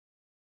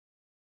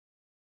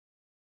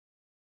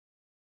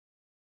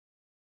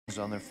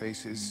On their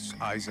faces,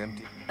 eyes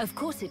empty. Of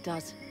course it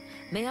does.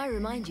 May I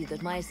remind you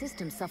that my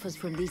assistant suffers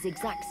from these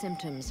exact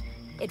symptoms.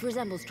 It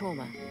resembles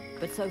trauma,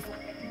 but so far...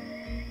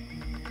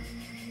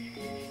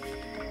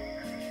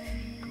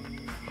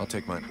 I'll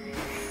take mine.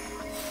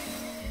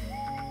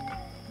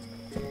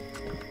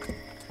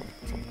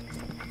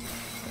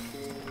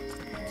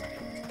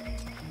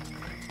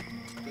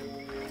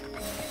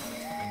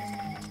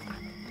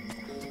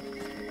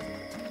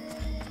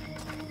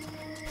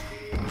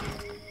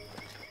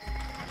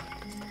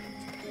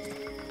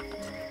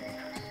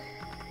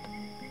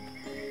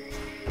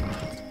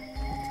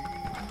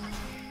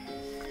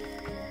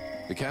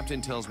 The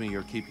captain tells me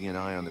you're keeping an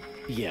eye on the...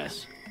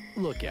 Yes.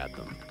 Look at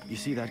them. You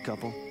see that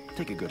couple?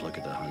 Take a good look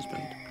at the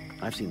husband.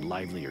 I've seen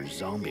livelier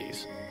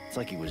zombies. It's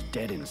like he was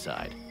dead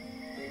inside.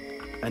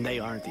 And they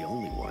aren't the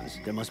only ones.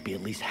 There must be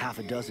at least half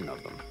a dozen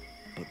of them.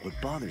 But what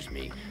bothers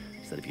me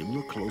is that if you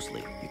look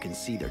closely, you can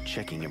see they're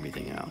checking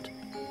everything out.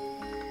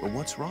 But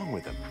what's wrong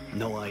with them?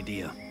 No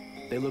idea.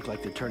 They look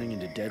like they're turning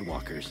into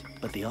deadwalkers,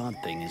 but the odd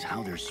thing is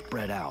how they're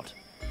spread out.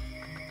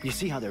 You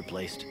see how they're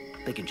placed?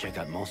 They can check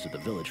out most of the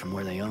village from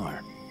where they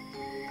are.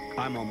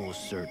 I'm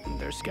almost certain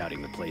they're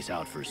scouting the place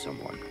out for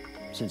someone.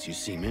 Since you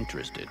seem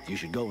interested, you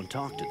should go and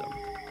talk to them.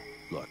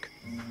 Look.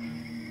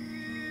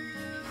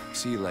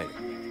 See you later.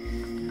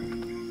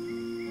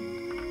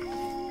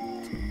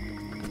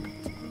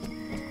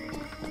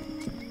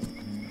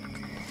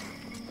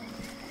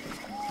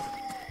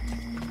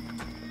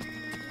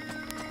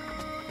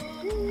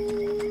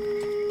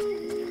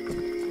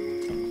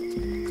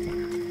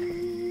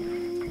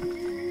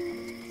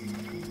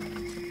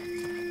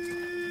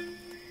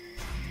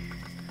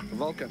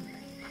 Vulcan.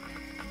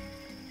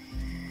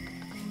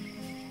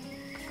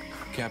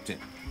 Captain.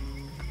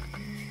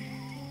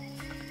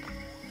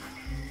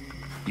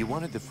 You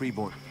wanted the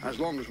freeborn. As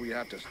long as we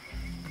have to.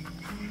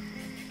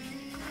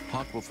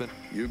 Hawk will fit.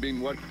 You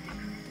mean what?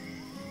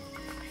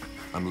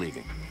 I'm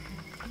leaving.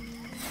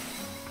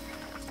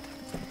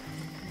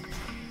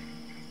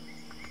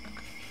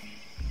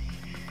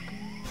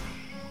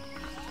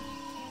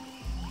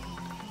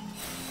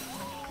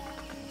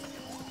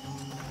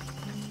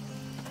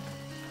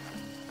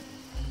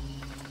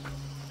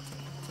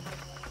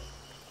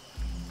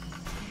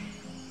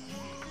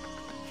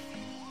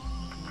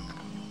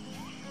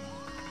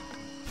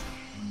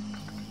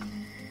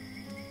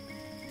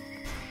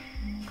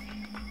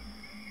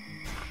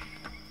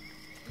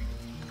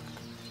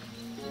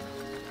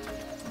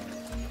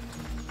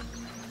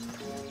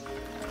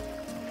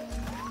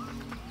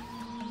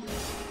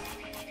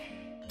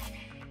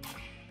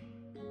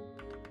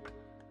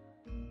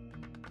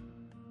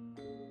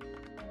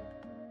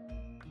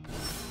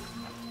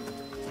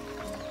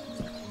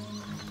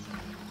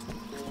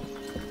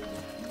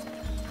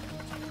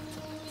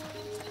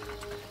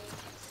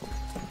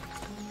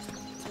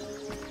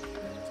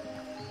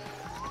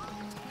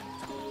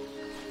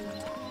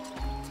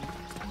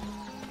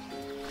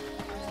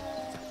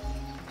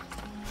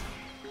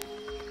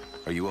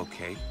 Are you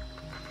okay?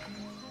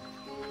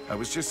 I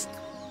was just,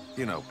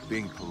 you know,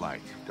 being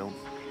polite. Don't...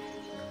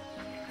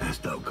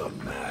 Hast thou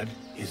gone mad?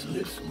 His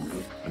lips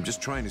move. I'm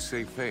just trying to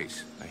save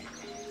face.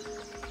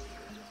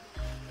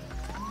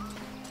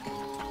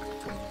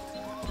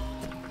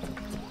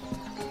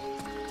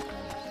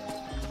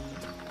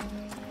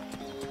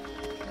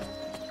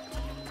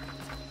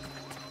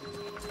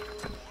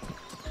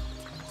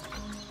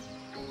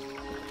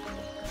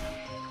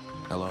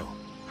 Hello.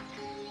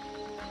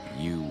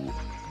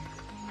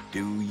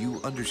 Do you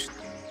understand?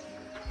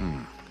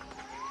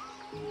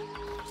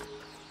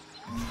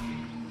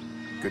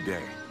 Good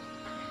day.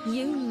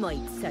 You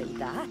might say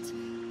that.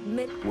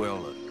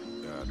 Well,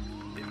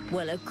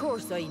 Well, of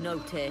course I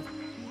noted.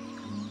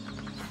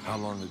 how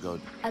long ago?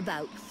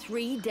 About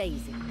 3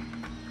 days ago.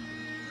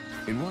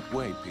 In what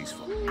way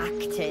peaceful?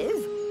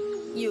 Active?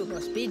 You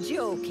must be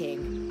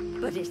joking.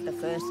 But it's the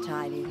first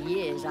time in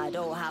years I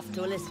don't have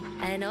to listen.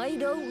 And I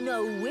don't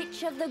know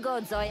which of the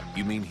gods I...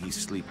 You mean he's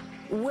sleeping?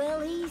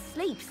 Well, he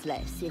sleeps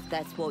less, if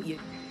that's what you...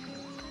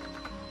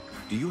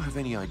 Do you have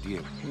any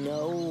idea?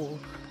 No,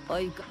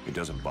 It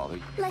doesn't bother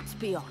you? Let's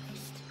be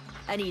honest.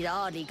 And he's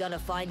hardly gonna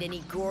find any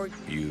gourd...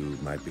 You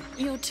might be...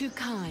 You're too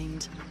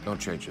kind. Don't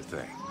change a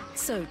thing.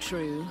 So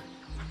true.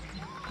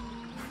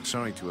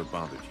 Sorry to have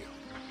bothered you.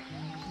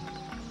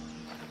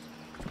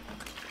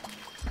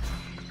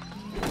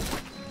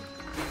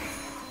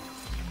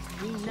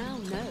 We now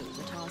know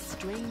that our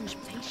strange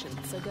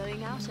patients are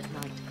going out at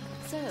night.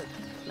 So,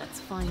 let's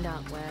find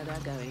out where they're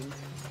going.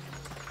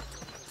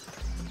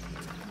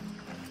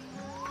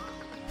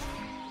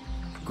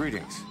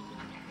 Greetings.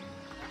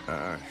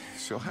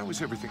 So how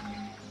is everything?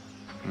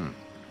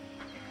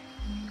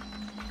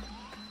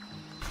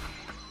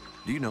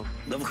 Do you know?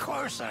 Of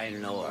course I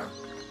know her.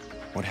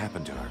 What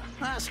happened to her?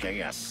 Ask her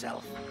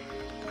yourself.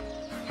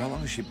 How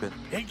long has she been?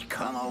 It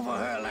come over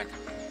her like...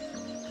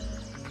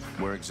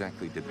 Where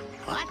exactly did...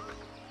 What?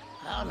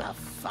 How the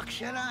fuck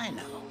should I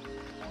know?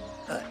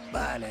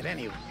 But at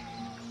any...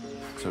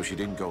 So she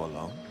didn't go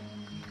alone?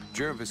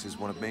 Jervis is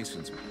one of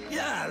Mason's...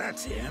 Yeah,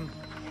 that's him.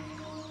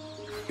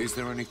 Is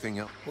there anything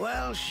else?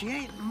 Well, she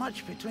ain't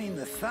much between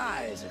the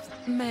thighs.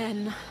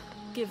 Men,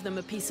 give them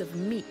a piece of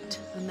meat,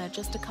 and they're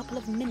just a couple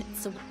of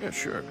minutes away. Yeah,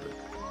 sure,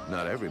 but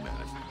not every man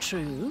is.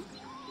 True.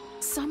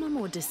 Some are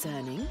more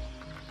discerning.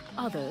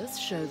 Others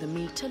show the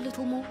meat a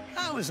little more.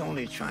 I was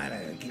only trying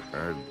to get...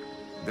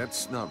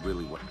 That's not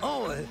really what...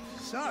 Oh,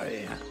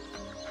 sorry.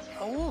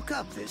 I woke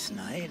up this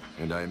night.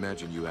 And I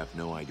imagine you have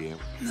no idea.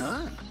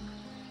 None.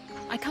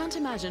 I can't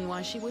imagine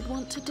why she would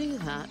want to do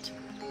that.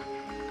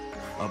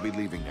 I'll be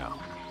leaving now.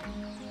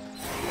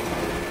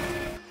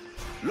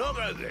 Look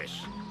at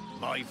this.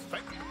 My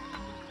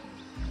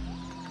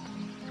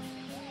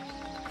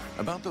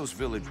About those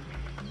village...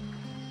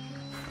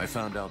 I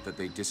found out that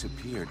they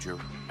disappeared,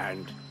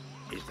 And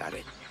is that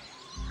it?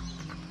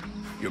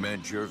 Your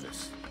man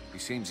Jervis. He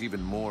seems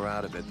even more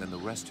out of it than the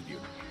rest of you.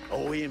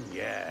 Oh, him,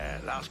 yeah.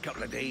 Last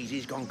couple of days,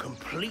 he's gone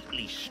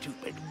completely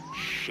stupid.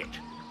 Shit.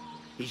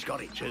 He's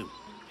got it, too.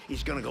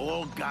 He's gonna go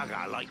all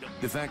gaga like the...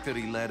 The fact that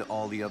he led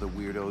all the other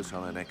weirdos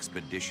on an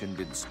expedition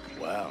didn't...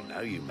 Well,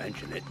 now you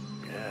mention it.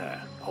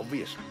 Yeah,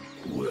 obviously.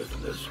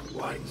 Worthless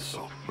wine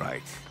sop.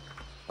 Right.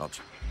 Do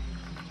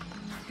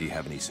you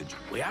have any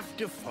suggestions? We have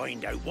to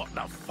find out what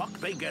the fuck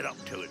they get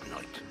up to at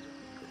night.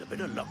 With a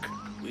bit of luck,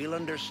 we'll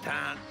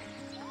understand.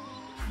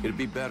 It'd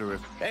be better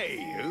if... Hey,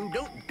 you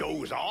don't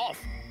doze off.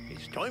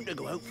 It's time to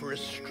go out for a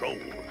stroll.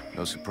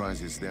 No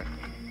surprises there.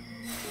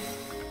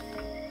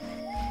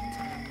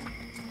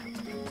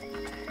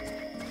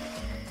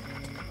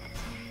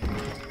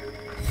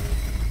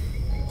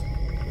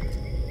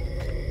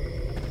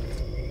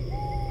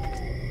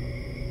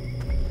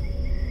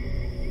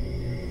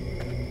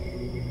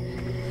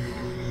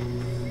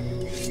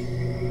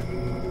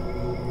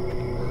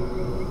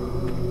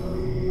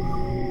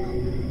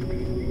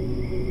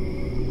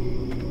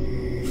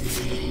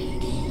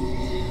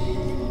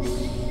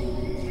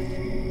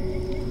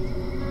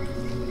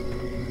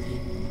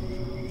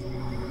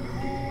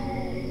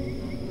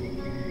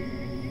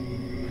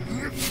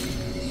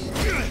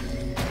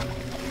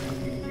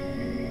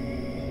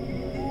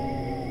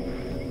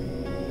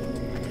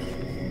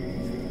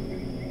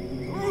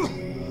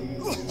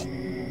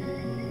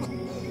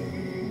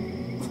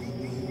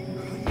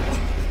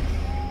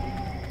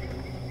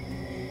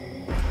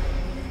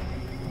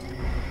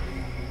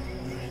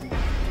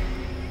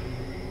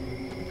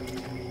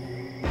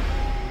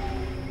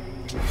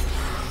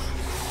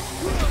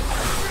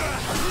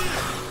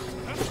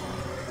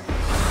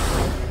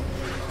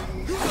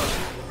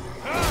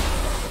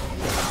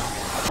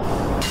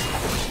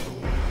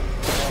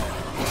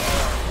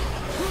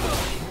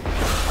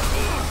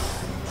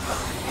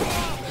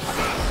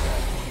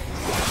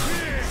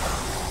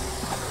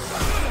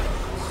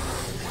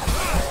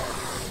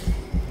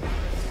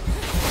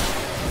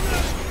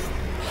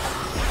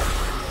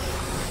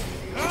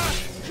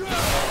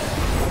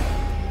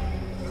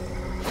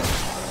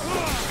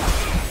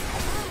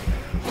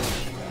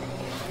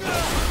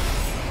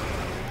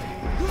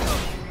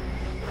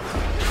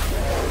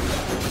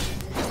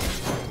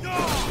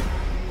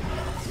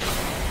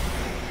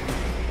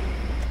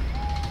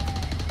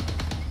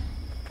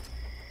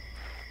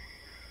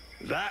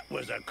 That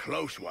was a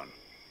close one.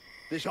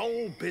 This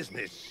whole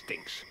business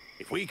stinks.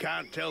 If we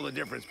can't tell the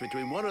difference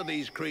between one of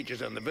these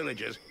creatures and the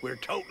villagers, we're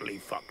totally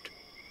fucked.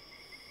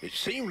 It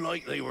seemed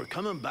like they were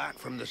coming back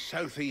from the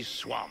southeast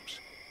swamps.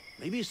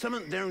 Maybe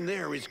something down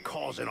there is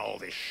causing all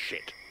this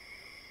shit.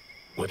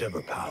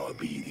 Whatever power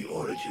be the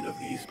origin of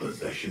these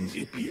possessions,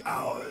 it be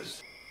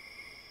ours.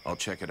 I'll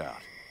check it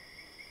out.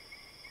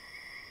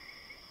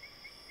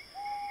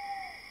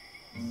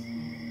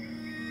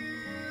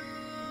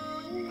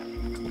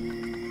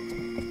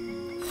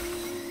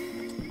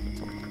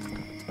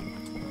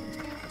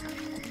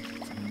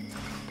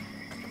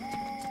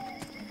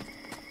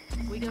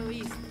 We go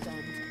east,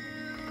 then.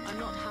 I'm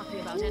not happy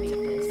about any of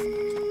this.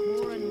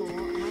 More and more,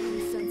 I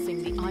am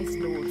sensing the Ice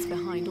Lords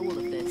behind all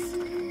of this.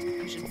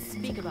 You should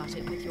speak about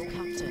it with your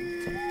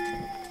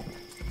captain.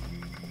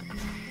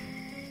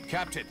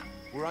 Captain,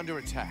 we're under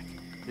attack.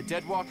 The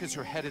Deadwalkers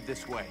are headed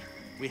this way.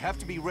 We have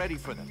to be ready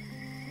for them.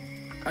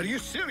 Are you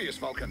serious,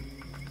 Vulcan?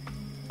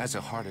 That's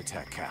a heart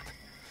attack, Cap.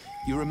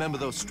 You remember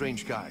those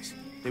strange guys?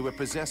 They were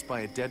possessed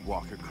by a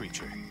Deadwalker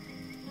creature.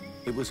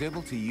 It was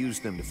able to use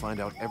them to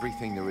find out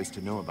everything there is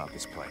to know about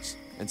this place,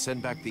 and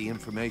send back the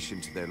information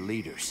to their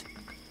leaders.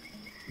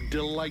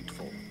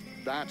 Delightful.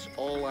 That's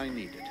all I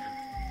needed.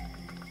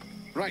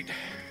 Right.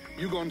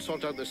 You go and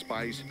sort out the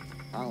spies.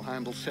 I'll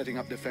handle setting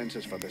up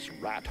defenses for this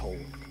rat hole.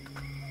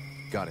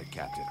 Got it,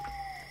 Captain.